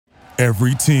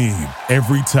Every team,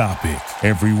 every topic,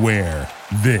 everywhere.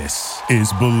 This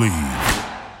is Believe.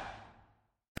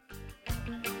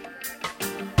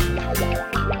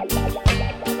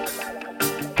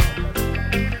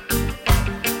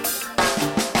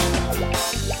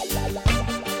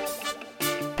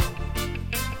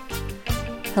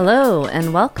 Hello,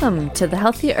 and welcome to the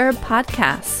Healthy Herb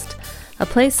Podcast, a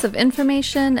place of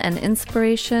information and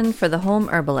inspiration for the home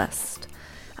herbalist.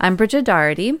 I'm Bridget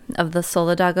Doherty of the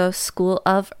Solidago School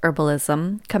of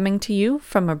Herbalism, coming to you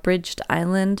from a bridged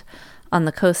island on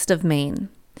the coast of Maine.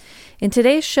 In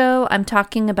today's show, I'm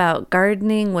talking about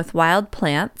gardening with wild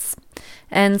plants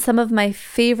and some of my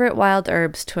favorite wild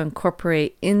herbs to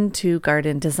incorporate into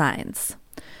garden designs,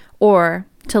 or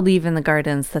to leave in the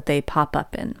gardens that they pop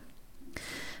up in.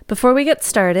 Before we get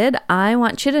started, I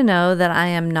want you to know that I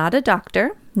am not a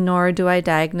doctor, nor do I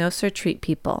diagnose or treat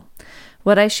people.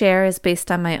 What I share is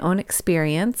based on my own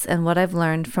experience and what I've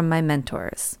learned from my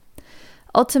mentors.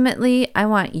 Ultimately, I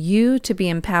want you to be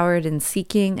empowered in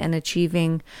seeking and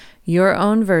achieving your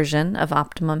own version of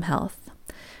optimum health.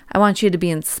 I want you to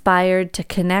be inspired to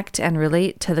connect and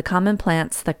relate to the common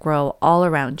plants that grow all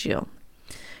around you.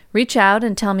 Reach out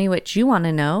and tell me what you want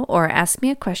to know, or ask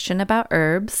me a question about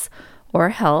herbs or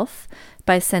health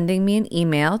by sending me an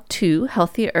email to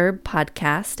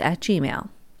healthyherbpodcast@gmail.com.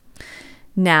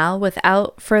 Now,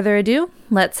 without further ado,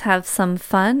 let's have some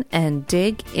fun and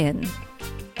dig in.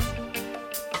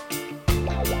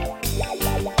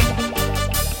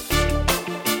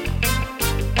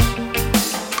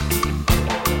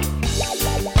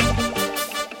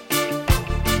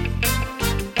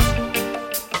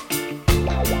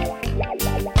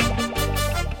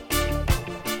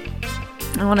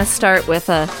 I want to start with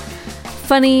a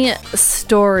funny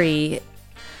story.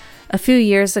 A few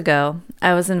years ago,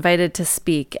 I was invited to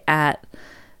speak at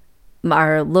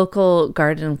our local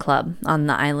garden club on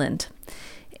the island,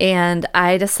 and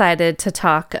I decided to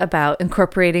talk about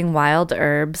incorporating wild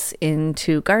herbs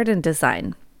into garden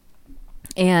design.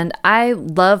 And I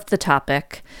love the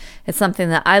topic. It's something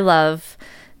that I love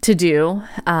to do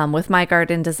with my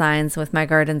garden designs, with my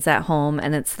gardens at home,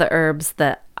 and it's the herbs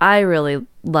that I really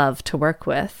love to work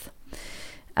with.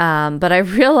 But I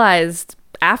realized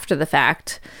after the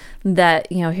fact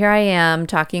that, here I am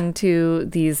talking to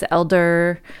these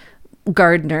elder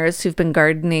gardeners who've been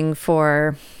gardening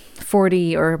for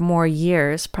 40 or more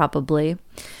years, probably.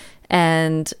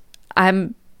 And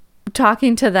I'm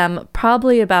talking to them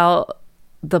probably about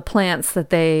the plants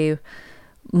that they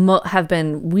have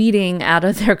been weeding out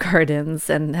of their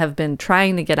gardens and have been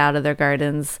trying to get out of their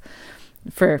gardens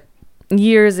for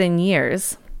years and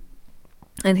years.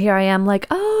 And here I am like,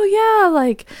 oh yeah,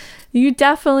 like you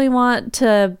definitely want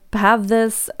to have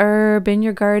this herb in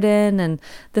your garden and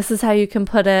this is how you can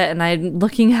put it. And I'm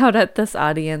looking out at this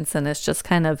audience and it's just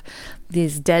kind of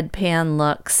these deadpan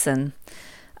looks. And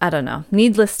I don't know,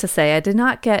 needless to say, I did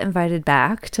not get invited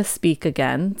back to speak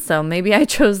again. So maybe I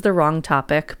chose the wrong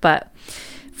topic, but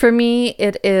for me,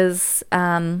 it is,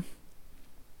 a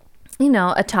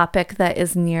topic that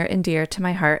is near and dear to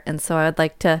my heart. And so I would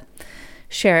like to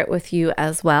share it with you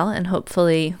as well. And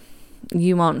hopefully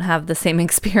you won't have the same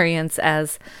experience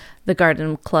as the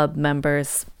garden club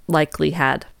members likely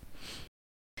had.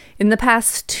 In the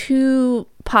past 2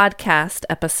 podcast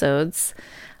episodes,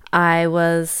 I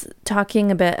was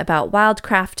talking a bit about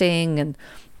wildcrafting and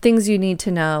things you need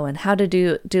to know and how to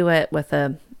do it with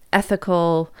an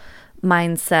ethical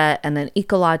mindset and an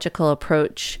ecological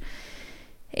approach.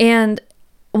 And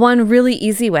one really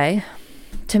easy way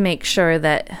to make sure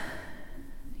that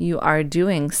you are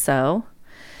doing so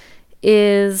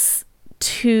is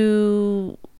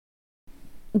to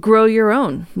grow your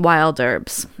own wild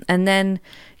herbs. And then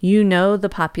the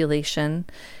population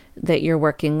that you're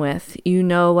working with. You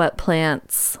know what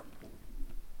plants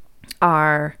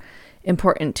are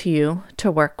important to you to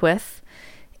work with.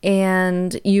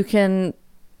 And you can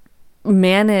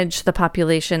manage the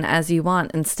population as you want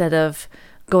instead of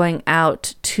going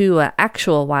out to an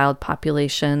actual wild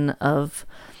population of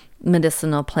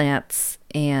medicinal plants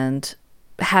and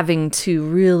having to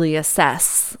really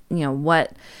assess,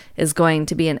 what is going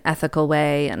to be an ethical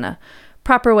way and a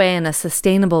proper way and a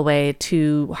sustainable way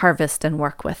to harvest and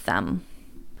work with them.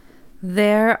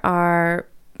 There are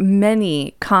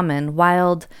many common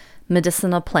wild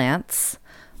medicinal plants,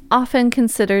 often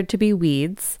considered to be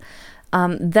weeds,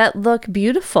 that look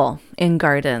beautiful in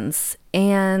gardens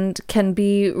and can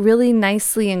be really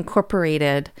nicely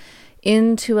incorporated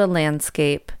into a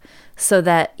landscape so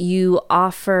that you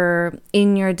offer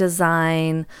in your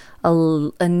design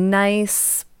a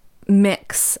nice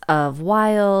mix of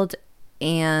wild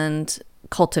and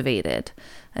cultivated,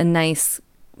 a nice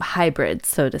hybrid,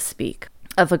 so to speak,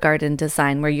 of a garden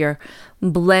design where you're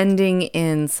blending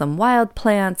in some wild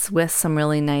plants with some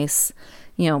really nice,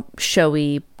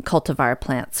 showy cultivar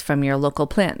plants from your local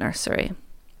plant nursery.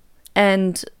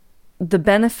 And the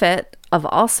benefit of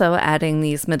also adding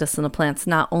these medicinal plants,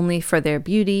 not only for their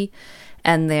beauty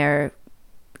and their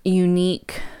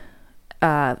unique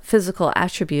physical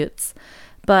attributes,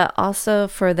 but also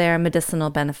for their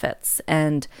medicinal benefits.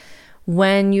 And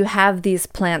when you have these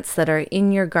plants that are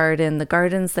in your garden, the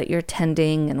gardens that you're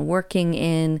tending and working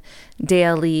in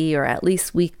daily or at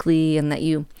least weekly, and that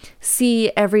you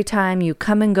see every time you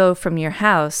come and go from your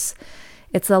house,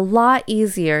 it's a lot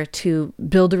easier to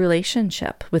build a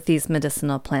relationship with these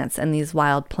medicinal plants and these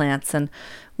wild plants. And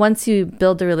once you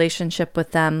build a relationship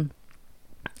with them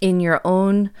in your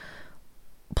own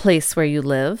place where you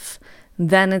live,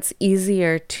 then it's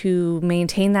easier to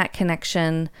maintain that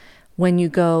connection when you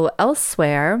go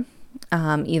elsewhere,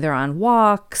 either on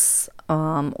walks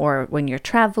or when you're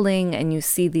traveling and you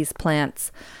see these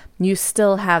plants. You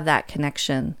still have that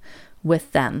connection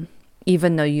with them,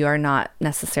 even though you are not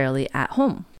necessarily at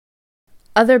home.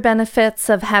 Other benefits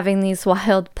of having these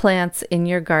wild plants in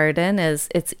your garden is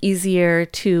it's easier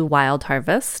to wild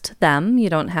harvest them. You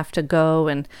don't have to go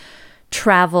and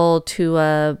travel to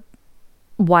a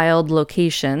wild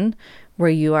location where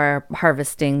you are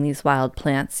harvesting these wild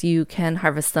plants. You can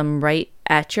harvest them right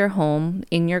at your home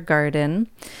in your garden,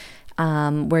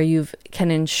 where you can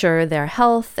ensure their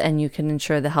health and you can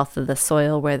ensure the health of the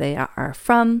soil where they are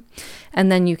from.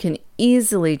 And then you can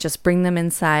easily just bring them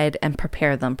inside and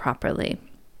prepare them properly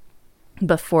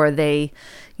before they,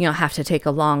 have to take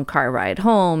a long car ride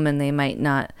home, and they might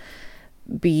not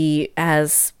be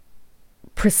as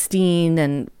pristine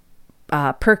and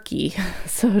perky,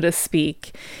 so to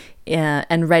speak,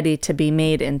 and ready to be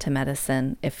made into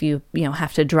medicine if you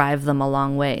have to drive them a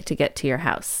long way to get to your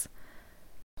house.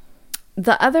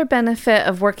 The other benefit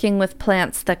of working with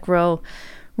plants that grow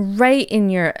right in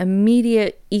your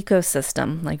immediate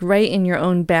ecosystem, like right in your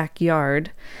own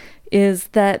backyard, is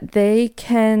that they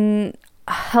can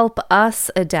help us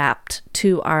adapt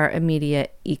to our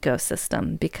immediate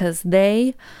ecosystem, because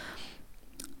they,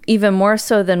 even more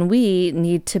so than we,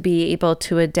 need to be able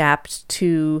to adapt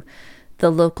to the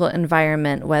local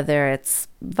environment, whether it's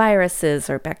viruses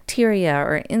or bacteria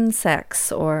or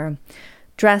insects or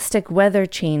drastic weather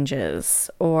changes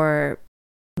or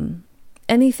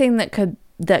anything that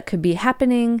could be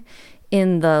happening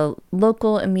in the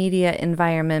local immediate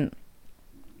environment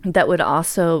that would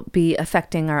also be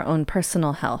affecting our own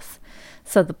personal health.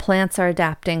 So the plants are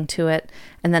adapting to it,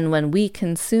 and then when we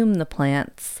consume the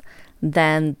plants,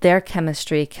 then their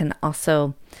chemistry can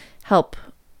also help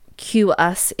cue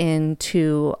us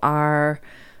into our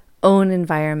own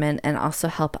environment and also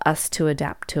help us to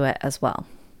adapt to it as well.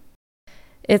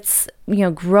 It's,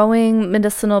 growing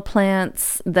medicinal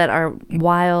plants that are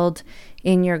wild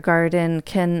in your garden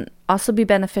can also be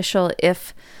beneficial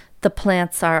if the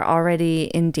plants are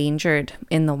already endangered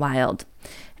in the wild.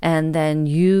 And then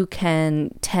you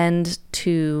can tend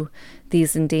to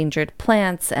these endangered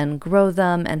plants and grow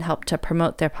them and help to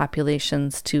promote their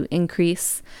populations to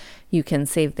increase. You can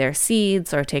save their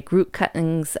seeds or take root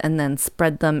cuttings and then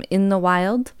spread them in the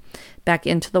wild, back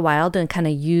into the wild, and kind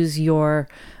of use your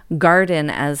garden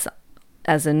as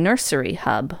a nursery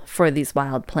hub for these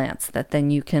wild plants that then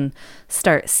you can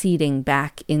start seeding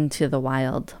back into the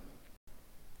wild.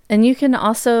 And you can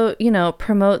also,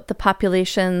 promote the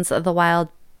populations of the wild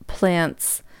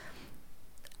plants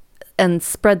and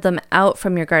spread them out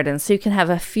from your garden. So you can have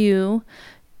a few,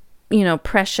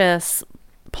 precious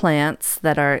plants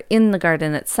that are in the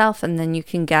garden itself, and then you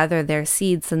can gather their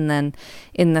seeds, and then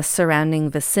in the surrounding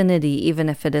vicinity, even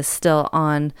if it is still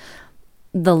on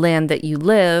the land that you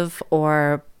live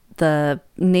or the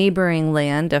neighboring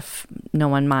land, if no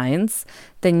one minds,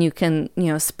 then you can,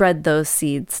 spread those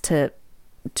seeds to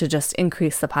just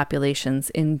increase the populations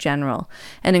in general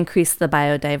and increase the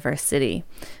biodiversity,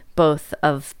 both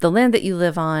of the land that you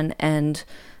live on and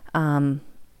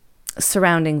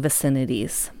surrounding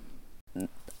vicinities.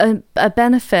 A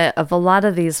benefit of a lot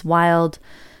of these wild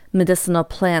medicinal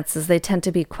plants is they tend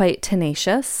to be quite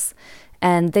tenacious,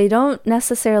 and they don't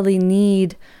necessarily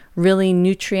need really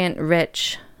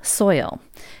nutrient-rich soil.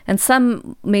 And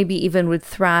some maybe even would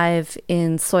thrive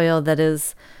in soil that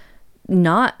is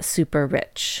not super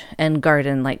rich and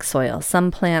garden-like soil.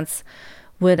 Some plants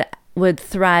would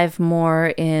thrive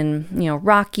more in,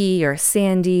 rocky or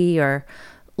sandy or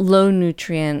low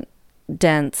nutrient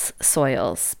dense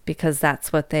soils, because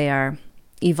that's what they are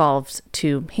evolved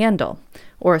to handle,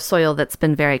 or soil that's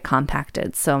been very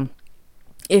compacted. So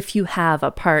if you have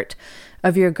a part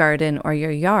of your garden or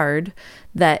your yard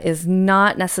that is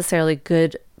not necessarily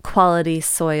good quality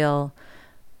soil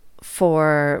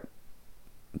for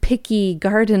picky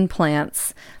garden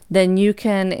plants, then you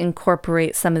can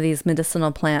incorporate some of these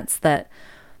medicinal plants that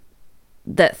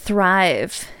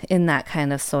thrive in that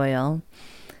kind of soil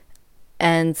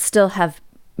and still have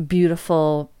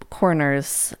beautiful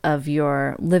corners of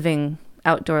your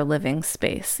outdoor living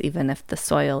space, even if the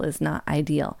soil is not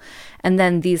ideal. And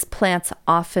then these plants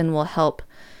often will help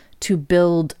to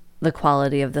build the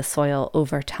quality of the soil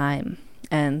over time.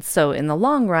 And so in the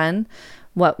long run,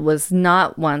 what was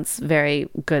not once very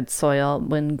good soil,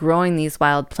 when growing these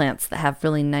wild plants that have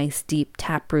really nice deep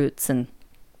tap roots and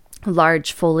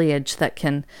large foliage that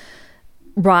can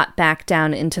rot back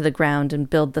down into the ground and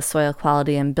build the soil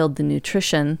quality and build the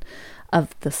nutrition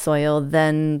of the soil,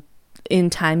 then in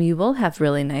time you will have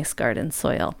really nice garden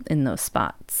soil in those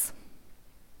spots.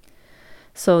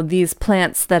 So these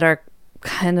plants that are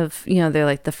kind of, they're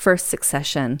like the first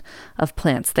succession of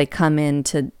plants. They come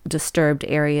into disturbed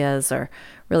areas or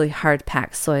really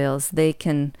hard-packed soils. They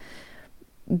can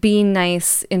be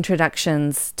nice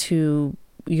introductions to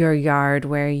your yard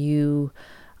where you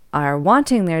are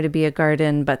wanting there to be a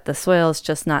garden, but the soil is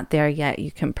just not there yet.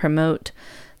 You can promote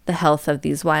the health of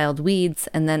these wild weeds,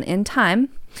 and then in time,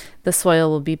 the soil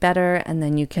will be better, and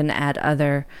then you can add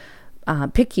other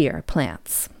pickier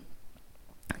plants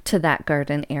to that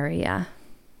garden area.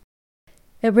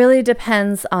 It really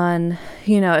depends on,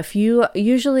 if you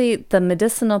usually the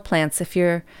medicinal plants, if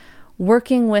you're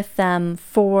working with them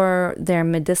for their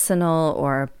medicinal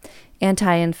or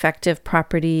anti-infective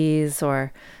properties,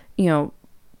 or,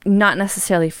 not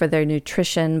necessarily for their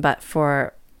nutrition, but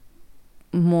for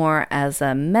more as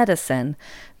a medicine,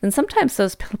 then sometimes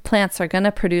those plants are going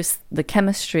to produce the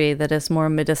chemistry that is more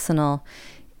medicinal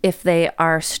if they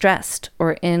are stressed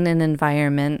or in an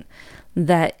environment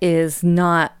that is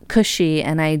not cushy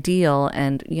and ideal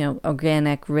and,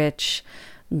 organic, rich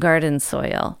garden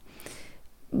soil.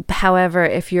 However,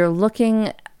 if you're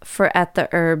looking at the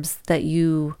herbs that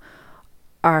you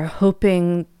are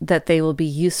hoping that they will be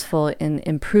useful in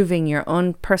improving your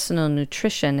own personal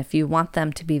nutrition, if you want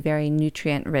them to be very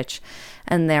nutrient rich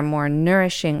and they're more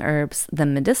nourishing herbs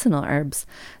than medicinal herbs,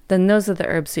 then those are the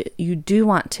herbs you do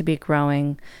want to be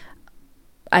growing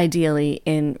ideally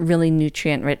in really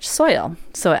nutrient rich soil.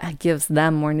 So it gives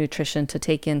them more nutrition to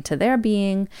take into their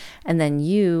being, and then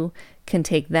you can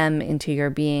take them into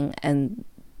your being, and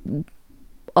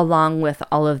along with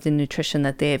all of the nutrition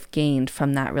that they have gained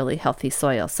from that really healthy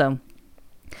soil. So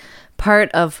part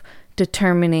of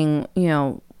determining,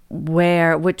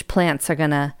 which plants are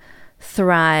going to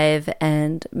thrive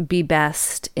and be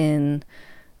best in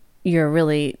your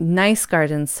really nice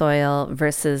garden soil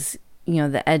versus,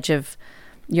 the edge of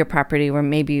your property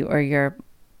or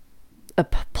a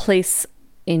place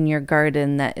in your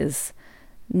garden that is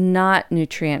not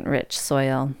nutrient rich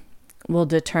soil will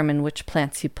determine which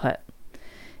plants you put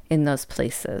in those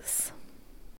places.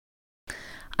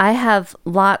 I have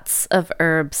lots of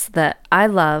herbs that I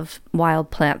love, wild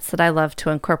plants that I love to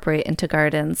incorporate into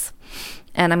gardens,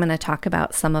 and I'm going to talk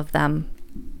about some of them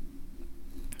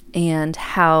and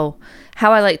how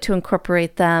I like to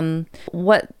incorporate them,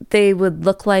 what they would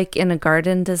look like in a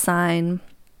garden design,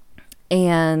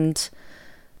 and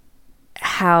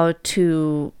how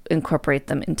to incorporate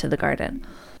them into the garden.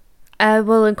 I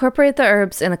will incorporate the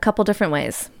herbs in a couple different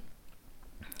ways.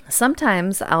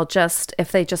 Sometimes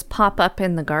if they just pop up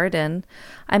in the garden,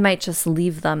 I might just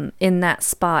leave them in that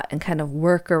spot and kind of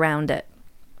work around it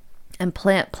and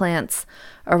plant plants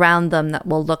around them that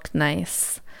will look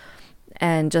nice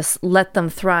and just let them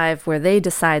thrive where they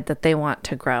decide that they want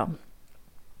to grow.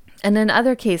 And in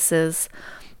other cases,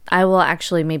 I will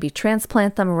actually maybe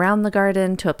transplant them around the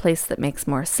garden to a place that makes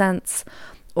more sense,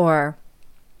 or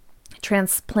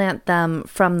transplant them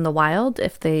from the wild,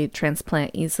 if they transplant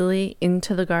easily,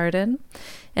 into the garden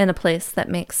in a place that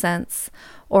makes sense.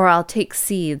 Or I'll take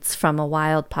seeds from a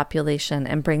wild population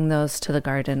and bring those to the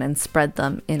garden and spread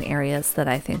them in areas that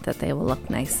I think that they will look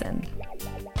nice in.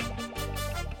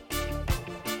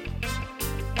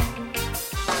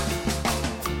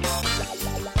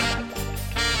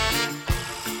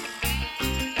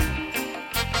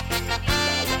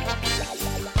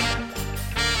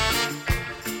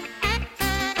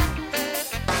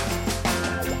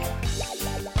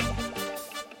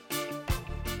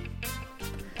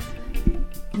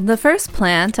 The first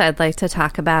plant I'd like to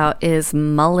talk about is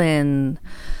mullein.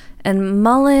 And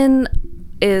mullein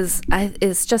is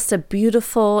just a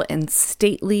beautiful and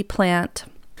stately plant.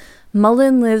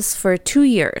 Mullein lives for 2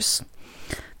 years.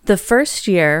 The first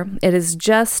year, it is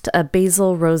just a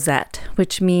basal rosette,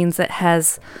 which means it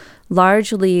has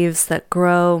large leaves that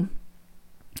grow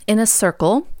in a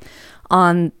circle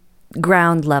on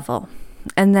ground level.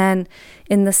 And then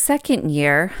in the second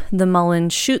year, the mullein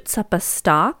shoots up a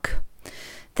stalk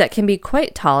that can be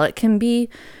quite tall. It can be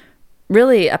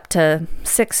really up to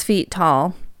 6 feet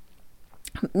tall.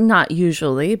 Not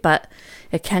usually, but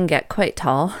it can get quite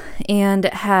tall. And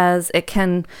it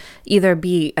can either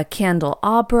be a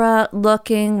candelabra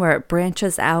looking where it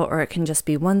branches out, or it can just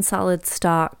be one solid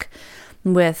stalk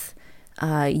with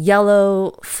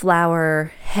yellow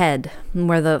flower head,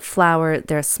 where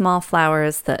there's small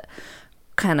flowers that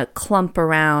kind of clump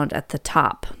around at the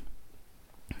top.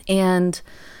 And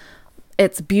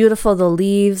it's beautiful. The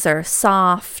leaves are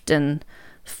soft and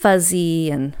fuzzy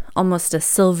and almost a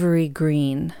silvery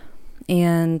green.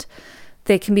 And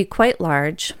they can be quite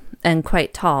large and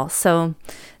quite tall. So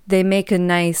they make a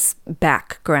nice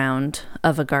background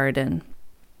of a garden,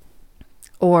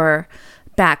 or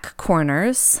back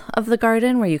corners of the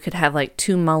garden where you could have like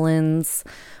 2 mulleins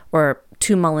or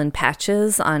 2 mullein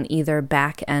patches on either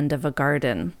back end of a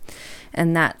garden.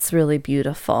 And that's really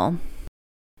beautiful.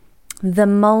 The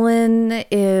mullein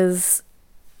is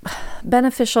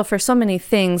beneficial for so many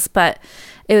things, but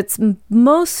it's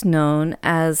most known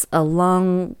as a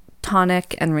lung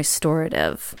tonic and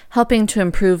restorative, helping to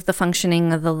improve the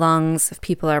functioning of the lungs if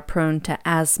people are prone to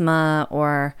asthma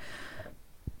or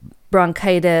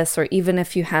bronchitis, or even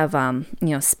if you have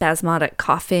spasmodic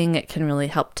coughing, it can really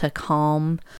help to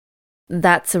calm.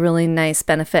 That's a really nice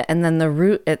benefit. And then the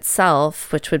root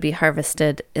itself, which would be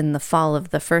harvested in the fall of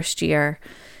the first year,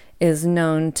 is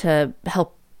known to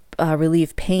help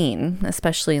relieve pain,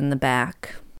 especially in the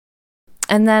back.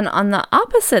 And then on the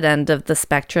opposite end of the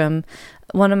spectrum,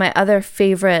 one of my other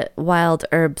favorite wild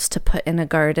herbs to put in a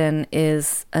garden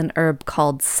is an herb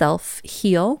called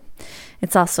self-heal.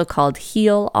 It's also called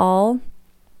heal-all.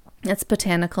 Its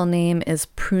botanical name is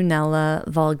Prunella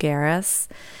vulgaris.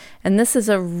 And this is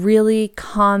a really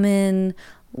common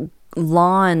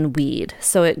lawn weed.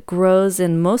 So it grows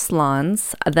in most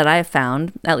lawns that I've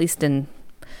found, at least in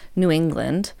New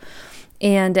England.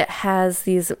 And it has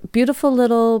these beautiful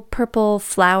little purple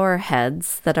flower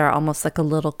heads that are almost like a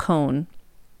little cone.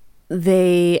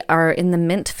 They are in the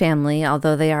mint family,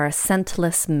 although they are a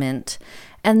scentless mint.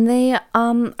 And they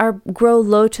grow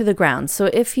low to the ground. So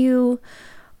if you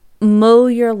mow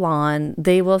your lawn,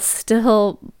 they will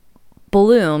still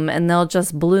bloom, and they'll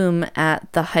just bloom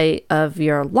at the height of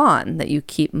your lawn that you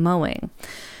keep mowing.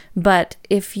 But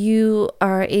if you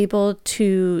are able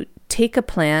to take a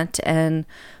plant and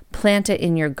plant it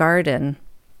in your garden,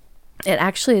 it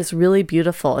actually is really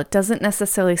beautiful. It doesn't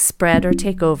necessarily spread or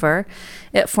take over.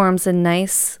 It forms a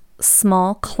nice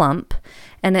small clump,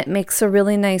 and it makes a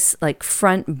really nice like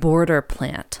front border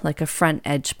plant, like a front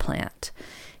edge plant.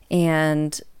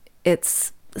 And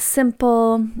it's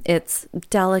simple, it's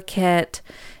delicate,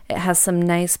 it has some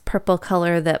nice purple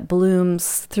color that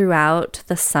blooms throughout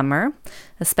the summer,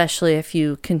 especially if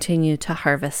you continue to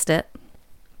harvest it.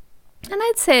 And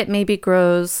I'd say it maybe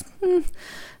grows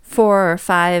 4 or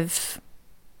 5,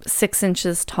 6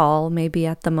 inches tall, maybe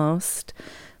at the most.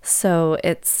 So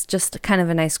it's just kind of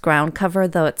a nice ground cover,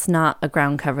 though it's not a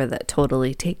ground cover that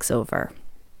totally takes over.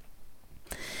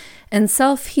 And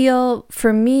self-heal,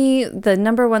 for me, the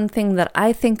number one thing that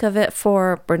I think of it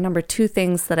for, or number 2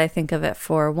 things that I think of it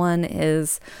for, one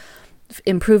is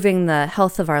improving the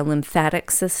health of our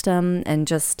lymphatic system and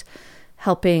just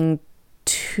helping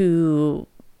to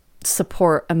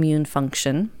support immune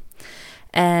function.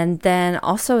 And then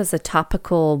also as a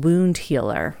topical wound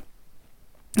healer,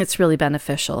 it's really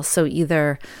beneficial. So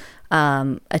either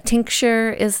a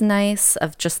tincture is nice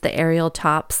of just the aerial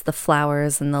tops, the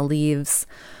flowers and the leaves,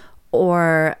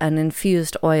 or an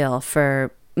infused oil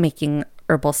for making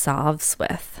herbal salves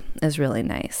with is really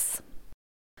nice.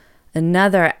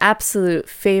 Another absolute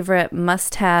favorite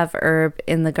must-have herb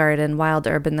in the garden, wild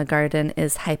herb in the garden,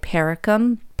 is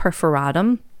Hypericum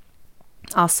perforatum,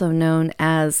 also known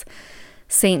as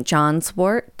St. John's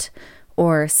wort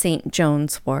or St.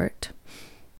 Joan's wort.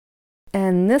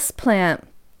 And this plant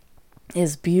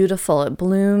is beautiful. It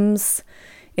blooms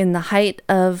in the height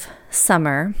of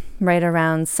summer, right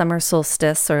around summer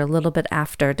solstice or a little bit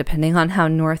after, depending on how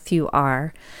north you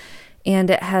are. And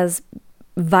it has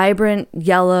vibrant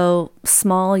yellow,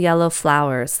 small yellow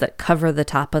flowers that cover the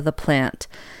top of the plant.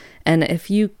 And if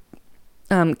you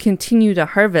continue to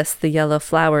harvest the yellow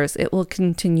flowers, it will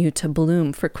continue to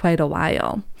bloom for quite a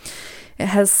while. It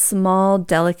has small,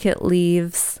 delicate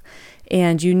leaves,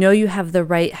 and you know you have the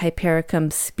right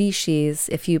Hypericum species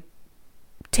if you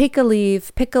pick a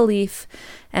leaf,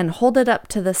 and hold it up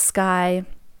to the sky,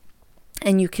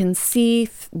 and you can see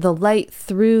the light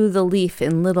through the leaf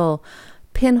in little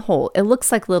pinhole. It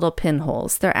looks like little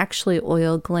pinholes. They're actually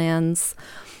oil glands,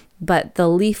 but the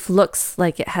leaf looks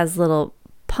like it has little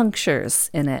punctures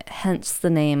in it, hence the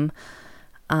name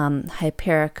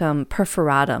Hypericum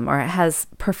perforatum, or it has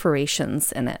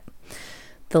perforations in it.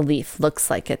 The leaf looks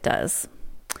like it does.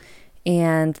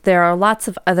 And there are lots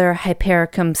of other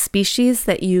Hypericum species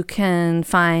that you can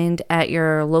find at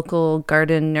your local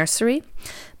garden nursery,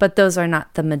 but those are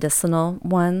not the medicinal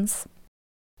ones.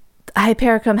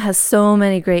 Hypericum has so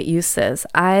many great uses.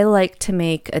 I like to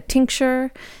make a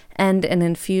tincture and an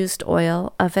infused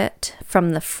oil of it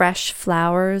from the fresh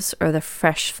flowers or the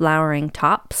fresh flowering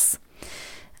tops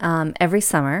every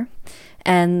summer.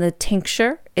 And the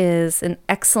tincture is an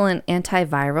excellent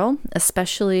antiviral,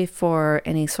 especially for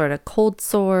any sort of cold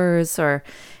sores, or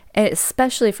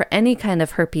especially for any kind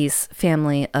of herpes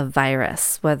family of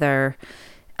virus, whether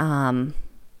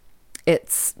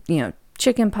it's,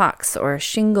 chickenpox or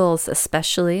shingles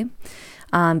especially,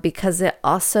 because it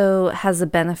also has a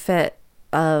benefit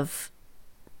of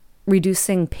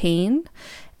reducing pain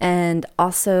and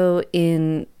also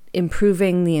in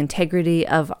improving the integrity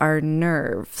of our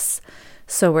nerves.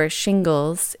 So where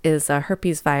shingles is a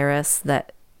herpes virus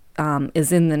that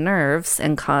is in the nerves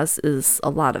and causes a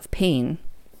lot of pain,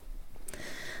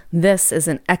 this is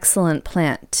an excellent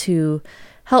plant to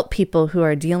help people who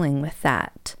are dealing with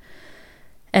that.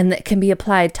 And that can be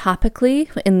applied topically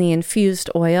in the infused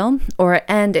oil,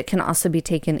 and it can also be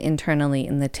taken internally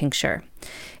in the tincture.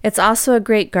 It's also a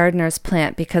great gardener's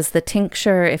plant because the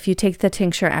tincture, if you take the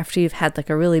tincture after you've had like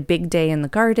a really big day in the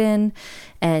garden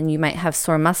and you might have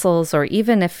sore muscles, or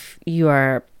even if you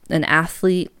are an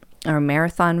athlete or a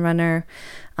marathon runner,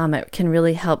 it can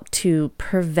really help to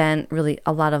prevent really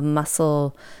a lot of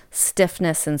muscle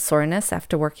stiffness and soreness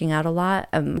after working out a lot.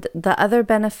 The other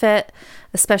benefit,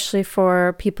 especially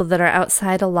for people that are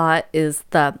outside a lot, is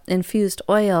the infused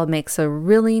oil makes a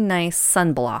really nice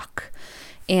sunblock.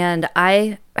 And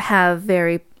I have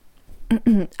very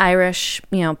Irish,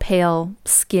 pale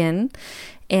skin,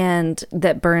 and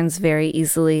that burns very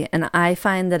easily. And I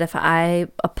find that if I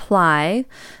apply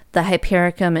the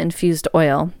Hypericum infused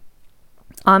oil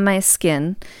on my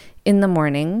skin in the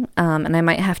morning, and I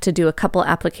might have to do a couple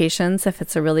applications if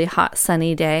it's a really hot,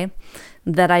 sunny day,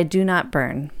 that I do not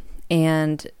burn.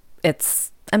 And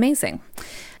it's amazing.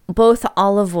 Both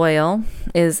olive oil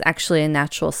is actually a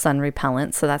natural sun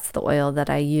repellent, so that's the oil that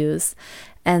I use.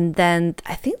 And then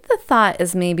I think the thought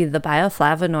is maybe the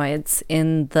bioflavonoids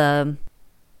in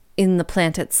the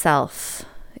plant itself,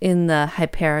 in the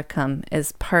Hypericum,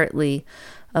 is partly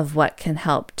of what can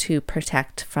help to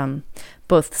protect from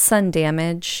both sun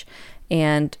damage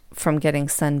and from getting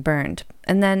sunburned.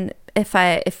 And then if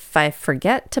I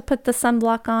forget to put the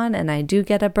sunblock on and I do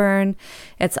get a burn,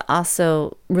 it's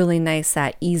also really nice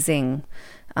at easing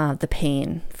the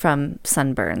pain from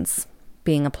sunburns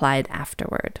being applied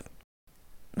afterward.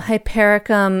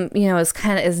 Hypericum,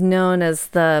 is known as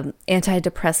the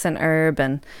antidepressant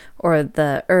herb or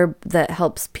the herb that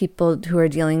helps people who are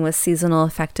dealing with seasonal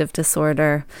affective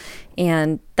disorder,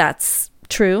 and that's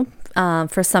true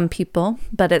for some people,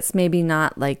 but it's maybe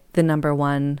not like the number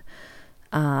one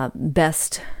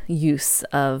best use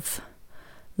of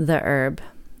the herb.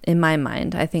 In my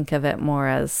mind, I think of it more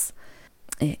as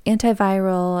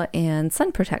antiviral and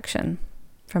sun protection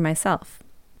for myself.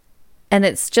 And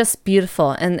it's just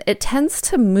beautiful, and it tends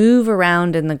to move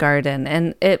around in the garden.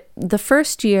 And the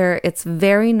first year, it's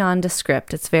very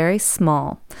nondescript. It's very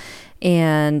small,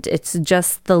 and it's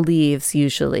just the leaves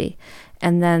usually.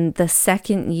 And then the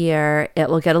second year, it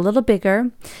will get a little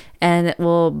bigger, and it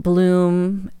will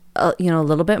bloom, a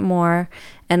little bit more.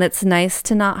 And it's nice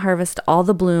to not harvest all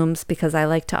the blooms because I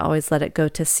like to always let it go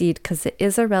to seed because it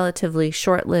is a relatively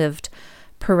short-lived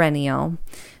perennial.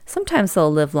 Sometimes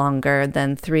they'll live longer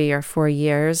than 3 or 4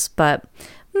 years, but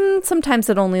sometimes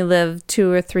it only lives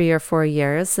 2 or 3 or 4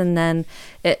 years, and then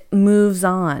it moves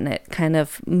on. It kind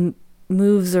of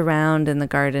moves around in the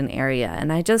garden area,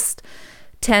 and I just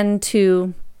tend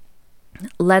to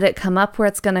let it come up where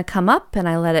it's going to come up, and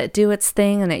I let it do its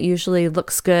thing, and it usually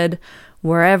looks good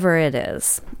wherever it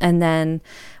is. And then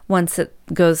once it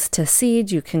goes to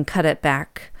seed, you can cut it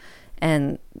back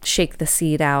and shake the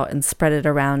seed out and spread it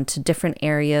around to different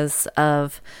areas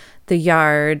of the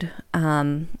yard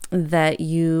that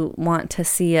you want to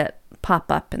see it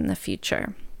pop up in the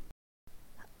future.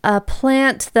 A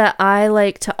plant that I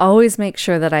like to always make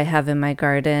sure that I have in my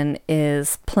garden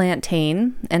is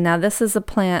plantain. And now this is a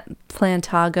plant,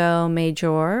 Plantago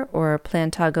major or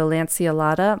Plantago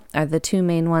lanceolata are the two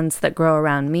main ones that grow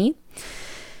around me.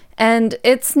 And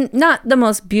it's not the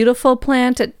most beautiful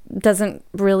plant. It doesn't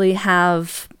really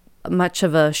have much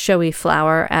of a showy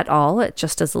flower at all. It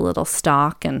just is a little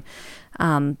stalk, and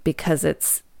because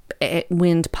it's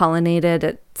wind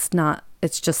pollinated,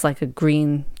 it's just like a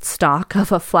green stalk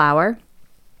of a flower.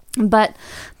 But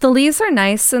the leaves are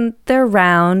nice and they're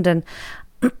round, and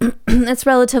it's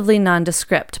relatively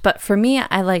nondescript. But for me,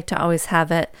 I like to always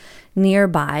have it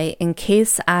nearby in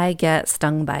case I get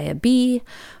stung by a bee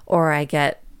or I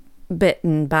get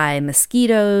bitten by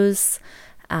mosquitoes.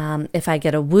 If I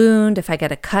get a wound, if I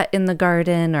get a cut in the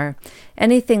garden or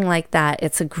anything like that,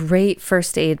 it's a great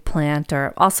first aid plant,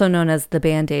 or also known as the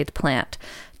Band-Aid plant,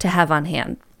 to have on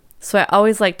hand. So I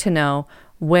always like to know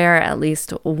where at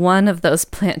least one of those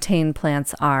plantain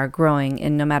plants are growing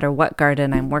in no matter what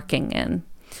garden I'm working in.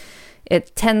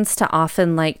 It tends to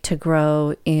often like to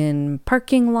grow in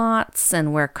parking lots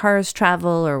and where cars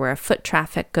travel or where foot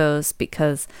traffic goes,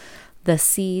 because the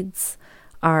seeds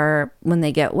are, when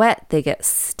they get wet, they get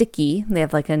sticky. They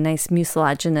have like a nice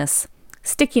mucilaginous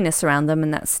stickiness around them,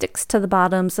 and that sticks to the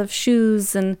bottoms of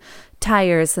shoes and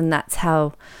tires, and that's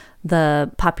how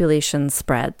the population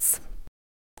spreads.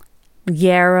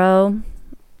 Yarrow,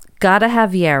 gotta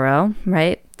have yarrow,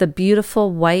 right? The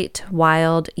beautiful white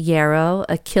wild yarrow,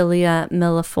 Achillea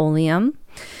millefolium,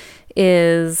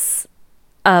 is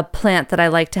a plant that I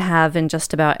like to have in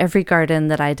just about every garden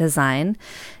that I design.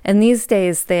 And these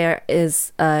days there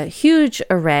is a huge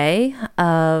array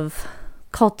of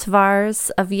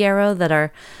cultivars of yarrow that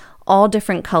are all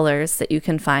different colors that you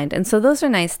can find. And so those are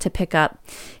nice to pick up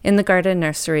in the garden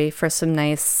nursery for some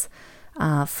nice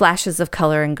flashes of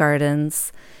color in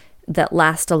gardens that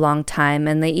last a long time.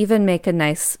 And they even make a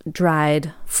nice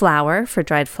dried flower for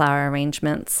dried flower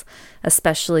arrangements,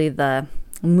 especially the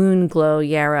Moon Glow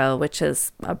yarrow, which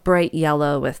is a bright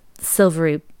yellow with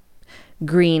silvery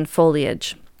green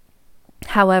foliage.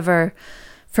 However,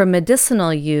 for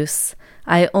medicinal use,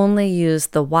 I only use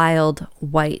the wild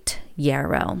white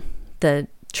yarrow, the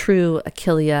true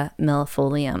Achillea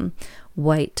millefolium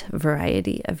white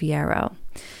variety of yarrow.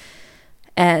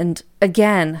 And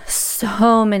again,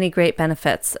 so many great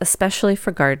benefits, especially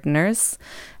for gardeners.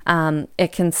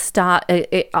 It can stop,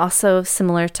 it also,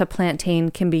 similar to plantain,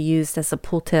 can be used as a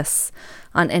poultice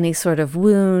on any sort of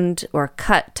wound or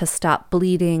cut to stop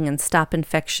bleeding and stop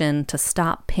infection, to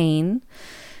stop pain.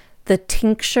 The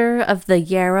tincture of the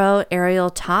yarrow aerial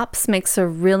tops makes a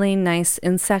really nice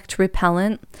insect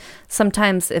repellent.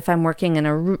 Sometimes if I'm working in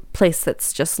a place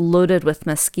that's just loaded with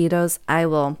mosquitoes, I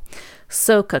will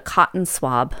soak a cotton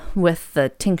swab with the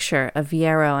tincture of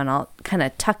yarrow, and I'll kind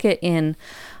of tuck it in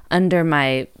under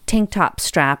my tank top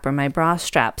strap or my bra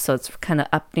strap, so it's kind of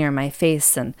up near my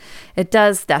face, and it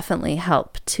does definitely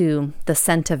help to, the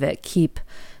scent of it, keep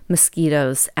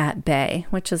mosquitoes at bay,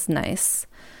 which is nice.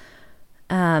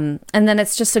 And then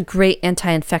it's just a great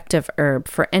anti-infective herb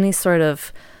for any sort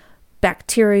of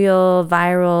bacterial,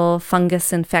 viral,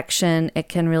 fungus infection. It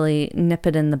can really nip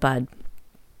it in the bud.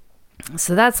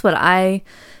 So that's what I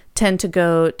tend to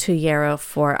go to yarrow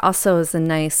for. Also is a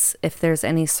nice, if there's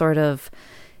any sort of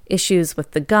issues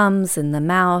with the gums in the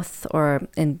mouth or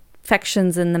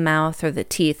infections in the mouth or the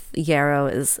teeth, yarrow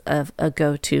is a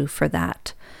go-to for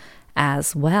that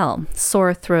as well.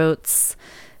 Sore throats,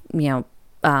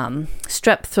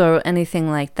 strep throat,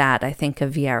 anything like that, I think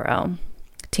of yarrow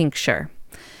tincture.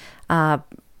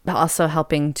 Also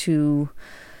helping to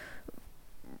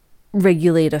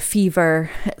regulate a fever.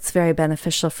 It's very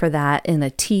beneficial for that in a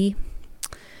tea.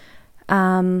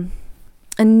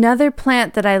 Another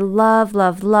plant that I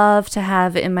love to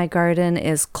have in my garden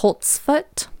is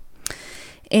coltsfoot.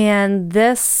 And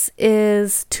this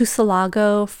is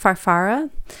Tussilago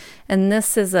farfara. And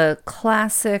this is a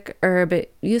classic herb.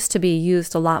 It used to be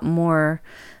used a lot more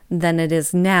than it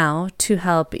is now to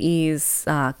help ease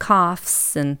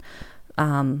coughs and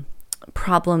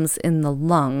problems in the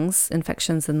lungs,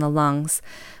 infections in the lungs.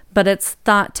 But it's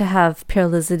thought to have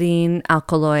pyrrolizidine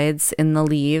alkaloids in the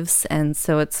leaves, and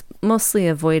so it's mostly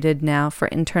avoided now for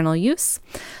internal use.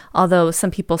 Although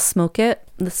some people smoke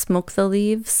the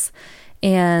leaves,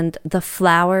 and the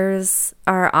flowers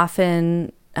are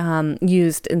often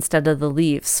used instead of the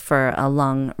leaves for a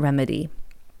lung remedy.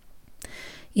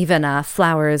 Even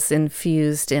flowers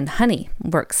infused in honey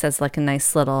works as like a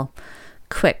nice little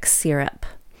quick syrup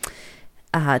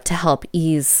to help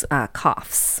ease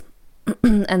coughs.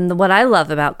 And what I love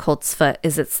about coltsfoot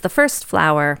is it's the first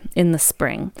flower in the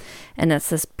spring, and it's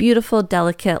this beautiful,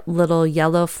 delicate little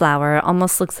yellow flower. It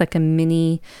almost looks like a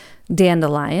mini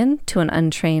dandelion to an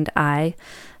untrained eye.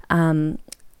 And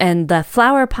the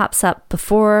flower pops up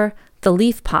before the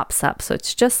leaf pops up. So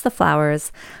it's just the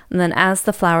flowers. And then as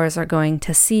the flowers are going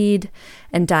to seed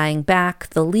and dying back,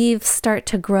 the leaves start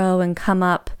to grow and come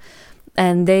up.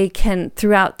 And they can,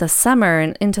 throughout the summer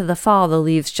and into the fall, the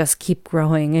leaves just keep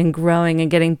growing and growing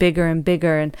and getting bigger and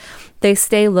bigger. And they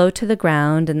stay low to the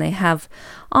ground, and they have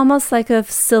almost like a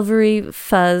silvery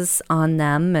fuzz on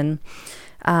them. And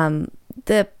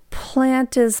the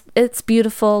plant it's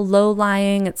beautiful, low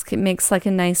lying. It makes like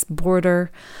a nice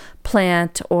border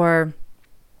plant or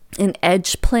an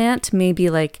edge plant, maybe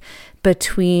like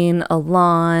between a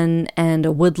lawn and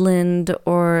a woodland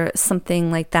or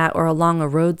something like that, or along a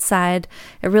roadside.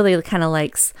 It really kind of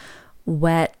likes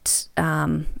wet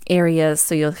areas,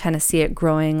 so you'll kind of see it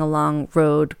growing along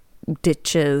road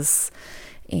ditches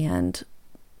and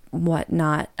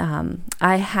whatnot.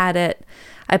 I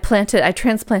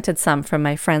transplanted some from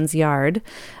my friend's yard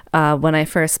when I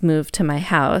first moved to my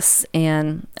house,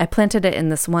 and I planted it in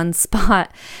this one spot,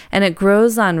 and it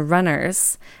grows on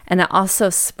runners, and it also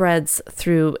spreads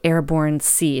through airborne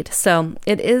seed. So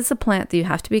it is a plant that you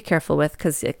have to be careful with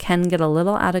because it can get a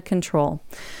little out of control.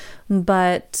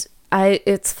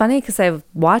 It's funny because I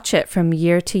watch it from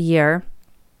year to year,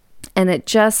 and it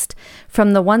just,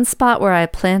 from the one spot where I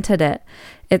planted it,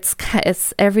 it's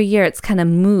every year it's kind of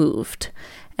moved.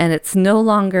 And it's no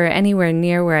longer anywhere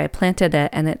near where I planted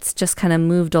it. And it's just kind of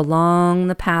moved along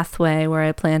the pathway where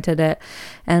I planted it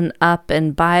and up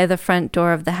and by the front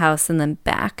door of the house and then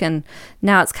back. And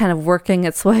now it's kind of working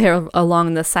its way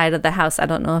along the side of the house. I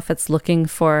don't know if it's looking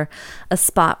for a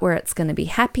spot where it's going to be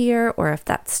happier or if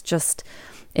that's just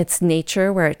its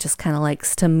nature where it just kind of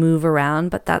likes to move around.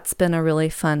 But that's been a really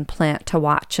fun plant to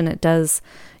watch. And it does,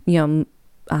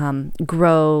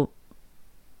 grow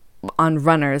on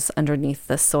runners underneath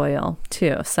the soil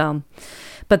too. So,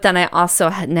 but then I also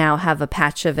now have a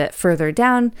patch of it further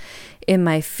down in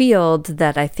my field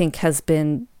that I think has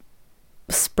been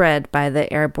spread by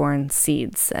the airborne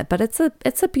seeds. But it's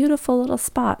a beautiful little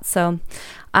spot. So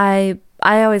I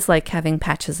always like having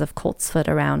patches of coltsfoot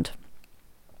around.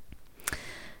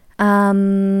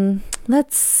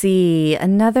 Let's see.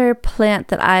 Another plant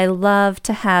that I love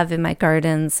to have in my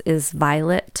gardens is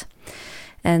violet.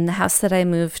 And the house that I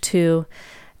moved to,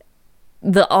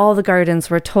 all the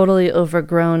gardens were totally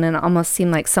overgrown and almost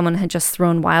seemed like someone had just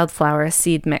thrown wildflower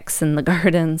seed mix in the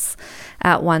gardens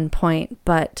at one point.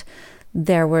 But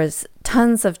there was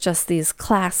tons of just these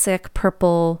classic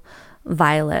purple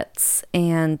violets,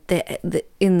 and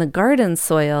in the garden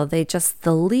soil,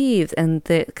 the leaves, and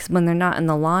when they're not in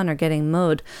the lawn or getting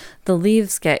mowed, the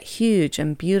leaves get huge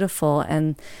and beautiful,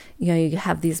 and you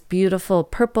have these beautiful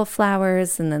purple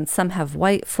flowers, and then some have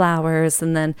white flowers,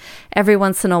 and then every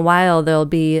once in a while there'll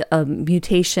be a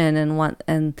mutation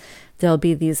and there'll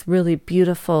be these really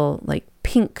beautiful like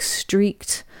pink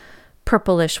streaked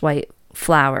purplish white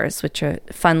flowers, which are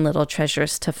fun little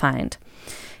treasures to find.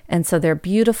 And so they're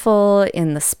beautiful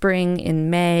in the spring, in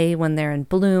May, when they're in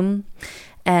bloom.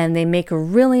 And they make a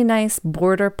really nice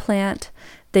border plant.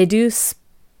 They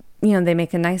they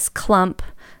make a nice clump.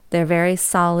 They're very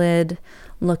solid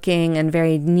looking and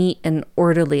very neat and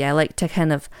orderly. I like to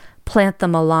kind of plant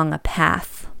them along a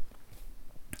path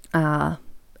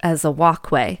as a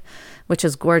walkway, which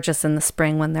is gorgeous in the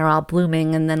spring when they're all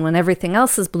blooming. And then when everything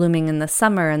else is blooming in the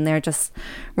summer and they're just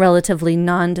relatively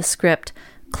nondescript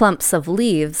clumps of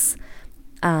leaves,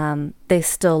 they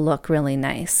still look really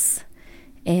nice.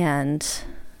 And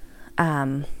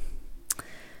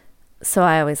so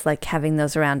I always like having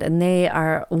those around. And they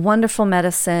are wonderful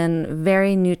medicine,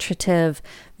 very nutritive,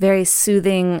 very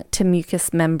soothing to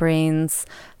mucous membranes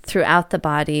throughout the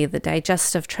body, the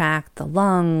digestive tract, the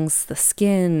lungs, the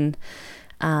skin.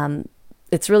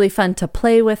 It's really fun to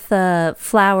play with the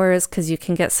flowers because you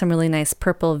can get some really nice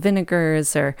purple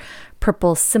vinegars or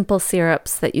purple simple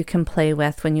syrups that you can play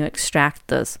with when you extract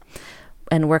those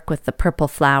and work with the purple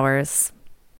flowers.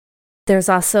 There's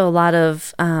also a lot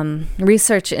of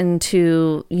research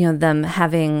into them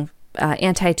having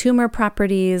anti-tumor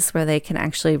properties where they can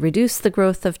actually reduce the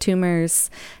growth of tumors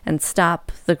and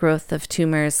stop the growth of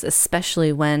tumors,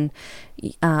 especially when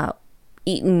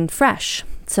eaten fresh.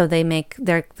 So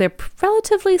they're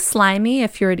relatively slimy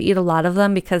if you were to eat a lot of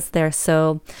them because they're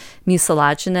so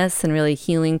mucilaginous and really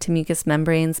healing to mucous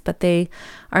membranes, but they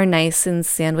are nice in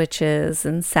sandwiches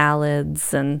and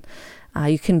salads, and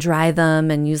you can dry them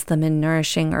and use them in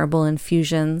nourishing herbal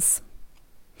infusions.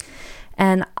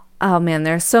 And oh man,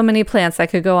 there are so many plants. I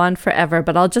could go on forever,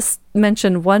 but I'll just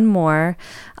mention one more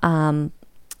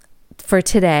for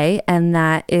today, and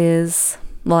that is,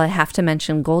 well, I have to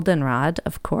mention goldenrod,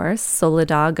 of course,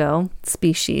 Solidago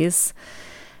species.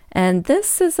 And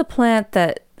this is a plant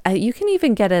that you can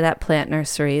even get it at plant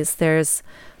nurseries. There's,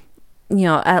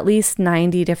 at least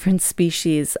 90 different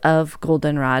species of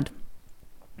goldenrod.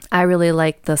 I really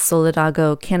like the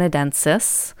Solidago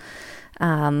canadensis.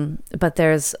 But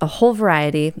there's a whole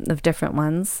variety of different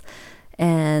ones.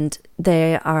 And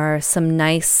there are some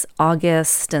nice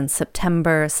August and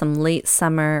September, some late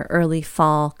summer, early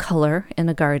fall color in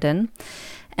a garden.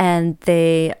 And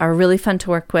they are really fun to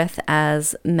work with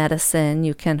as medicine.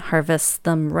 You can harvest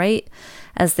them right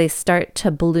as they start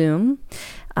to bloom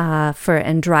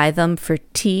and dry them for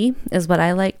tea is what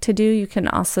I like to do. You can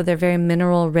also, they're very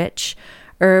mineral rich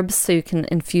herbs, so you can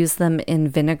infuse them in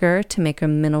vinegar to make a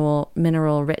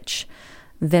mineral rich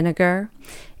vinegar.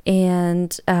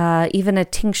 And even a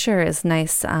tincture is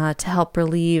nice to help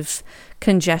relieve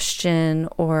congestion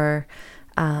or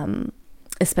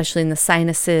especially in the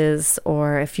sinuses,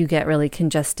 or if you get really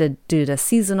congested due to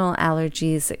seasonal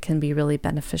allergies, it can be really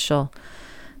beneficial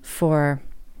for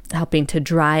helping to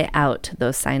dry out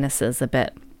those sinuses a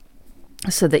bit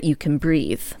so that you can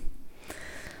breathe.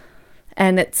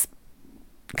 And it's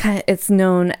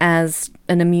known as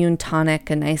an immune tonic,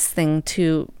 a nice thing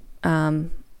to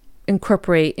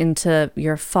incorporate into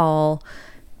your fall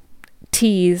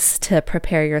teas to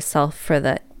prepare yourself for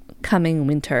the coming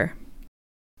winter.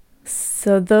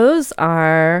 So those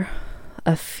are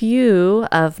a few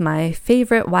of my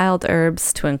favorite wild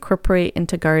herbs to incorporate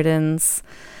into gardens.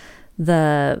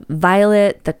 The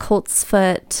violet, the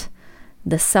coltsfoot,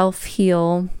 the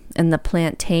self-heal, and the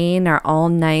plantain are all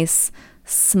nice,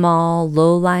 small,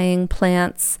 low-lying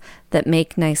plants that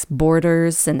make nice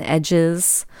borders and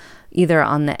edges, either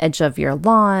on the edge of your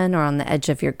lawn or on the edge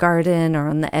of your garden or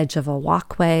on the edge of a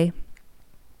walkway.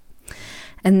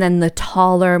 And then the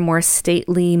taller, more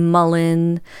stately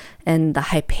mullein and the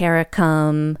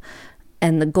hypericum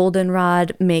and the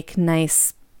goldenrod make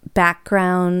nice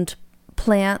background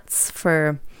plants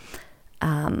for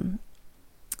the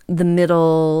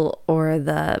middle or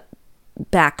the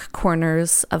back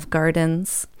corners of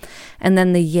gardens. And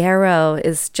then the yarrow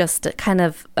is just a kind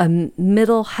of a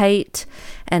middle height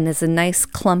and is a nice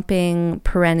clumping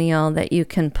perennial that you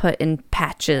can put in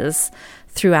patches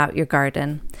throughout your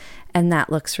garden. And that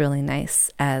looks really nice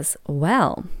as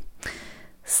well.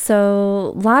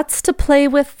 So lots to play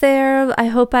with there. I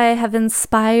hope I have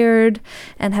inspired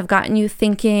and have gotten you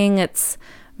thinking. It's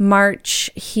March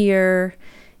here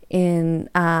in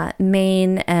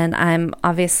Maine, and I'm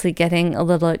obviously getting a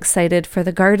little excited for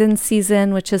the garden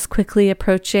season, which is quickly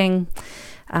approaching,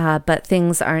 but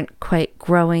things aren't quite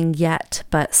growing yet.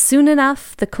 But soon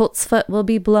enough, the coltsfoot will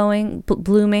be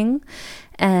blooming,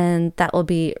 and that will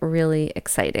be really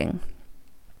exciting.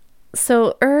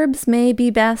 So herbs may be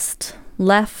best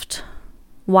left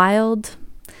wild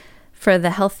for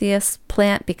the healthiest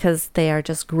plant because they are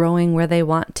just growing where they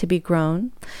want to be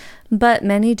grown. But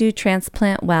many do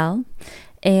transplant well,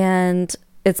 and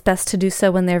it's best to do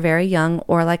so when they're very young,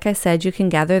 or like I said, you can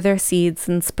gather their seeds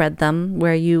and spread them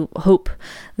where you hope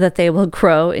that they will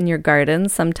grow in your garden.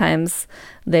 Sometimes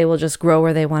they will just grow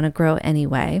where they want to grow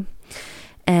anyway,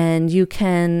 and you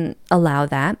can allow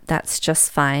that. That's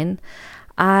just fine.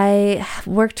 I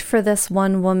worked for this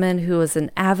one woman who was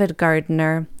an avid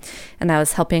gardener, and I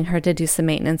was helping her to do some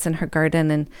maintenance in her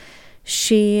garden, and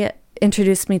she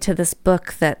introduced me to this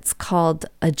book that's called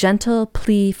A Gentle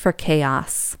Plea for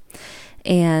Chaos.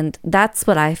 And that's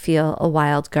what I feel a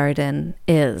wild garden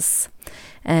is.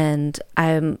 And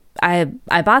I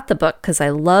bought the book because I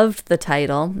loved the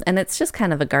title, and it's just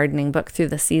kind of a gardening book through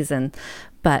the season,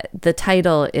 but the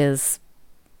title is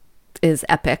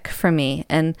epic for me.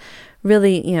 And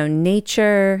really,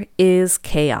 nature is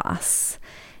chaos.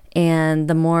 And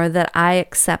the more that I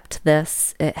accept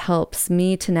this, it helps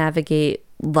me to navigate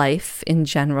life in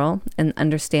general, and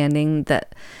understanding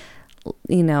that,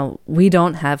 we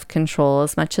don't have control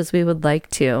as much as we would like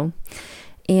to,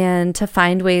 and to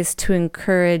find ways to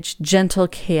encourage gentle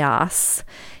chaos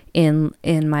in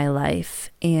my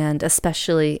life, and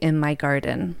especially in my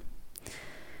garden.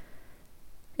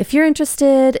 If you're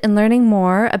interested in learning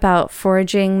more about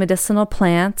foraging medicinal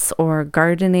plants or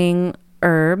gardening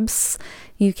herbs,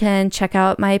 you can check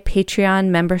out my Patreon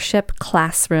membership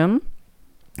classroom.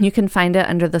 You can find it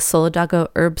under the Solidago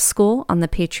Herb School on the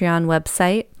Patreon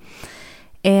website.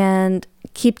 And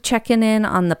keep checking in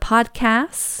on the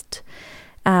podcast.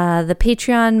 The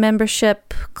Patreon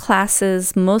membership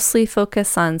classes mostly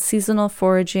focus on seasonal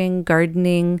foraging,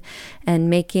 gardening, and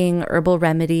making herbal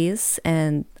remedies.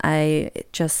 And I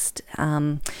just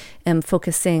am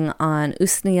focusing on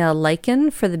Usnea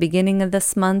lichen for the beginning of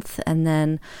this month. And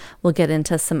then we'll get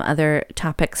into some other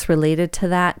topics related to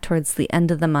that towards the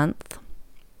end of the month.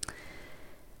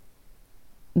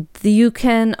 You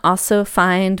can also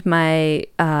find my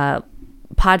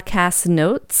podcast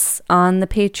notes on the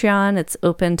Patreon. It's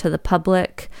open to the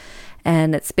public,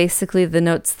 and it's basically the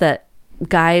notes that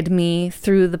guide me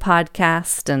through the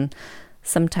podcast and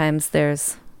Sometimes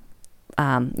there's,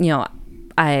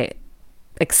 I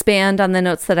expand on the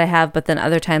notes that I have, but then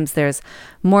other times there's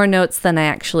more notes than I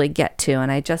actually get to. And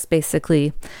I just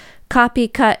basically copy,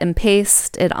 cut, and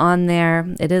paste it on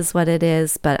there. It is what it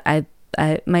is, but I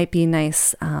might be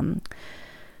nice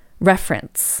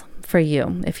reference for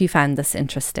you if you find this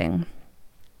interesting.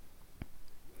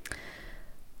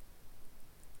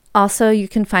 Also, you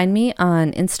can find me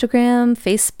on Instagram,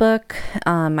 Facebook,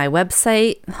 my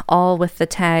website, all with the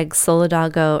tag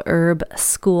Solidago Herb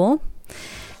School.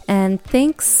 And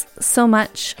thanks so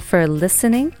much for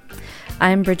listening.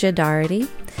 I'm Bridget Doherty.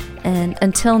 And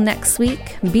until next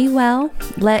week, be well,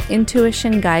 let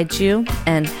intuition guide you,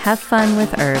 and have fun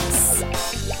with herbs.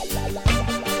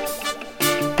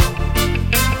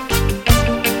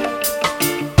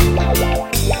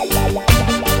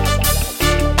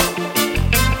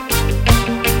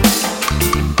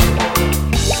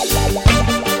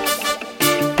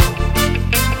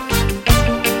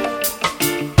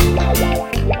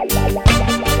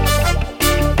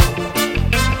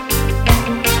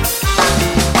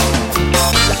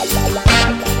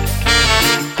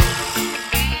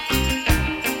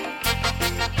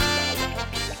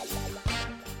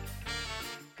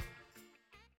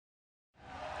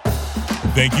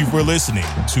 Thank you for listening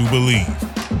to Believe.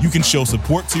 You can show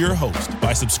support to your host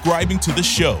by subscribing to the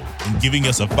show and giving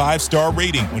us a 5-star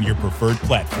rating on your preferred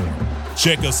platform.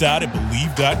 Check us out at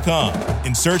Believe.com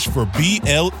and search for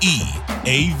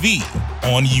BLEAV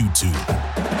on YouTube.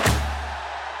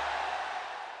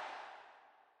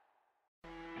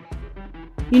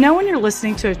 You know when you're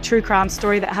listening to a true crime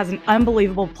story that has an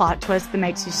unbelievable plot twist that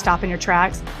makes you stop in your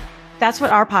tracks? That's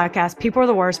what our podcast, People Are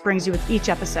the Worst, brings you with each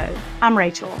episode. I'm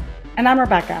Rachel. And I'm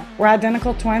Rebecca. We're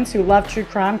identical twins who love true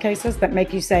crime cases that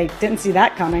make you say, didn't see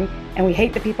that coming, and we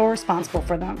hate the people responsible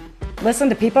for them. Listen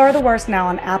to People Are the Worst now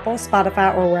on Apple,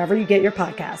 Spotify, or wherever you get your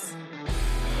podcasts.